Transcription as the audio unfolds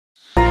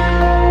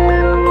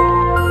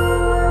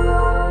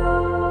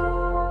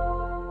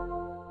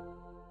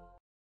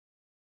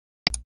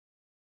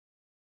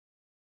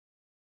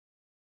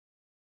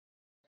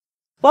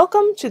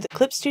Welcome to the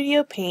Clip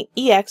Studio Paint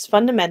EX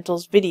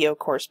Fundamentals video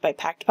course by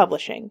Pact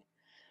Publishing.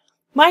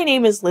 My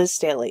name is Liz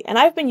Staley, and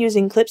I've been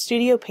using Clip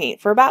Studio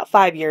Paint for about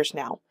 5 years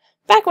now,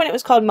 back when it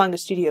was called Manga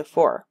Studio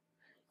 4.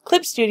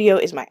 Clip Studio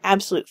is my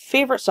absolute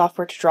favorite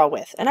software to draw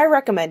with, and I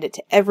recommend it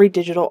to every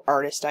digital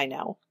artist I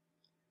know.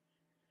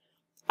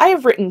 I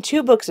have written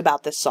 2 books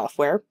about this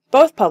software,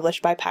 both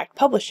published by Pact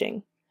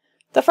Publishing.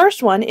 The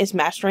first one is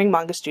Mastering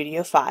Manga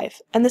Studio 5,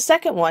 and the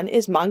second one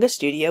is Manga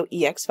Studio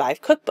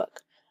EX5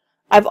 Cookbook.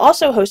 I've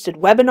also hosted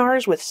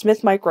webinars with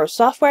Smith Micro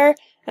software,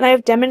 and I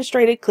have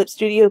demonstrated Clip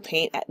Studio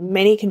Paint at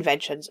many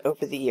conventions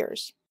over the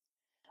years.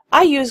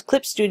 I use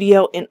Clip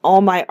Studio in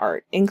all my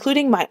art,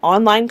 including my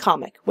online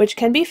comic, which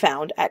can be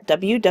found at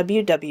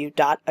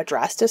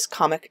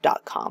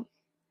www.adrastiscomic.com.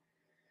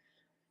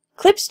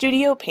 Clip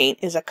Studio Paint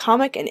is a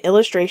comic and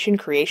illustration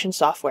creation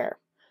software.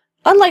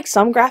 Unlike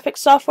some graphics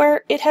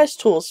software, it has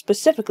tools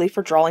specifically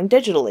for drawing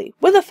digitally,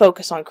 with a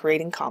focus on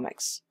creating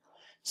comics.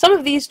 Some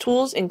of these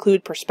tools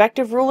include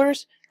perspective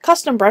rulers,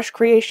 custom brush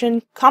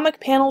creation,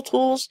 comic panel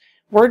tools,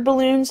 word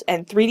balloons,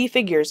 and 3D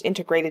figures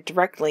integrated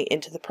directly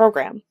into the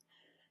program.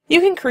 You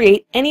can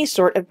create any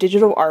sort of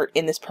digital art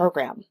in this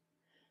program.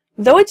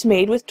 Though it's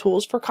made with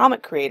tools for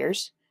comic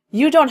creators,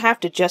 you don't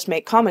have to just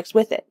make comics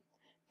with it.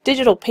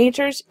 Digital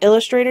painters,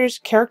 illustrators,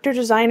 character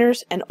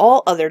designers, and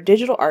all other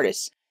digital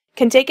artists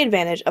can take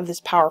advantage of this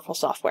powerful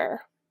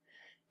software.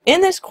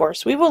 In this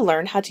course, we will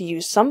learn how to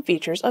use some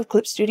features of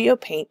Clip Studio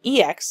Paint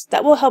EX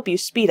that will help you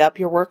speed up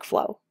your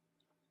workflow.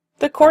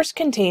 The course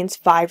contains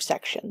 5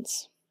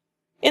 sections.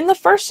 In the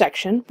first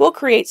section, we'll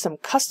create some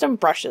custom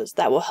brushes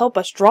that will help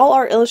us draw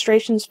our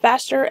illustrations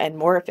faster and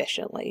more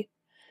efficiently.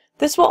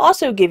 This will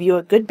also give you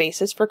a good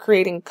basis for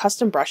creating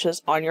custom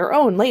brushes on your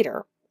own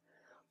later.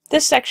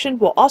 This section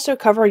will also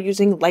cover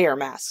using layer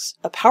masks,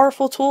 a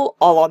powerful tool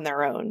all on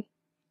their own.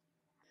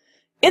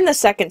 In the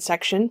second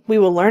section, we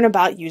will learn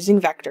about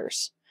using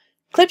vectors.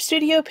 Clip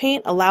Studio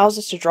Paint allows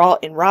us to draw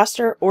in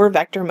raster or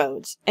vector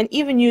modes, and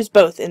even use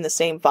both in the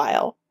same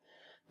file.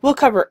 We'll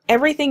cover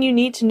everything you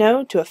need to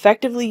know to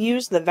effectively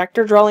use the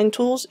vector drawing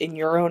tools in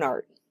your own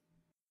art.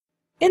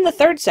 In the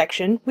third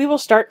section, we will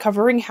start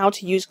covering how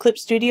to use Clip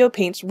Studio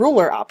Paint's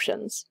ruler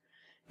options.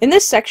 In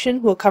this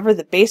section, we'll cover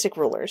the basic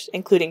rulers,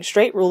 including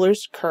straight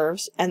rulers,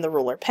 curves, and the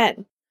ruler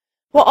pen.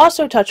 We'll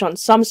also touch on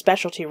some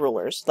specialty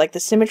rulers, like the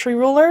symmetry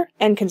ruler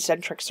and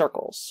concentric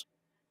circles.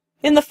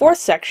 In the fourth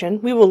section,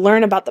 we will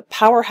learn about the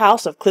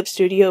powerhouse of Clip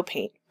Studio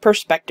Paint,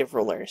 perspective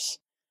rulers.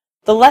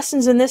 The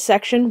lessons in this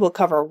section will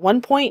cover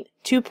 1-point,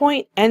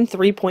 2-point, and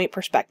 3-point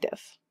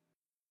perspective.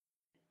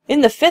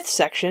 In the fifth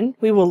section,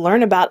 we will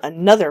learn about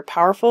another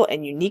powerful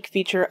and unique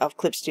feature of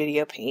Clip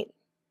Studio Paint.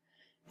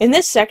 In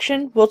this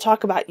section, we'll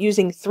talk about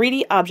using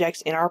 3D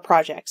objects in our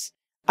projects,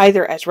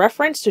 either as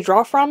reference to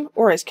draw from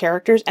or as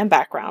characters and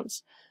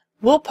backgrounds.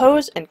 We'll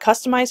pose and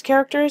customize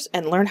characters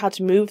and learn how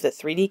to move the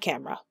 3D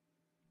camera.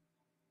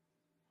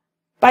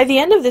 By the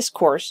end of this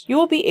course, you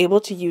will be able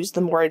to use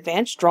the more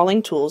advanced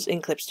drawing tools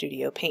in Clip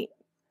Studio Paint.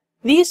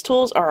 These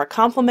tools are a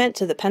complement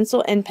to the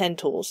pencil and pen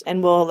tools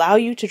and will allow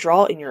you to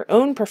draw in your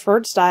own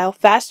preferred style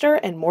faster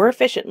and more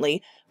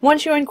efficiently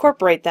once you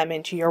incorporate them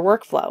into your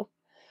workflow.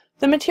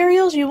 The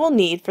materials you will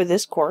need for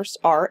this course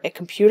are a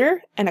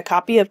computer and a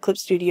copy of Clip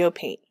Studio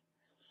Paint.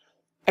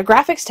 A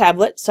graphics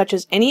tablet, such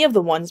as any of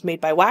the ones made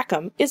by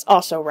Wacom, is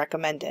also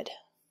recommended.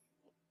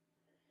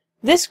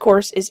 This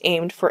course is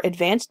aimed for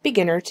advanced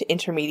beginner to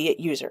intermediate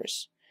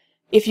users.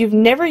 If you've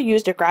never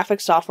used a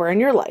graphics software in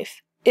your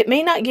life, it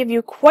may not give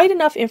you quite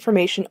enough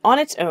information on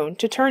its own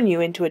to turn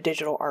you into a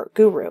digital art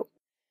guru.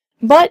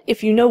 But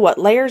if you know what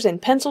layers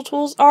and pencil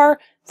tools are,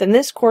 then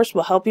this course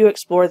will help you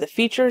explore the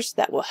features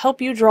that will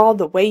help you draw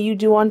the way you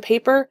do on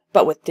paper,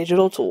 but with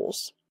digital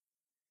tools.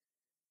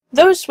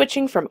 Those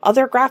switching from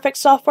other graphics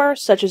software,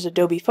 such as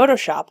Adobe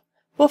Photoshop,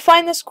 will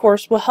find this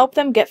course will help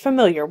them get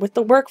familiar with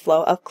the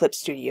workflow of Clip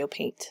Studio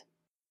Paint.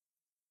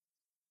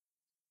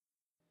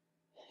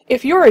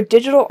 If you're a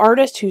digital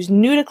artist who's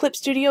new to Clip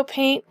Studio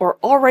Paint or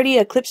already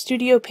a Clip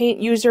Studio Paint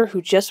user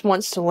who just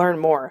wants to learn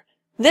more,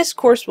 this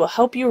course will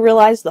help you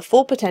realize the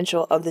full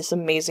potential of this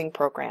amazing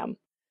program.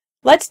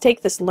 Let's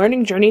take this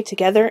learning journey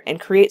together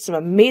and create some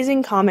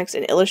amazing comics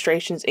and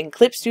illustrations in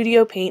Clip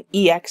Studio Paint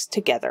EX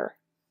together.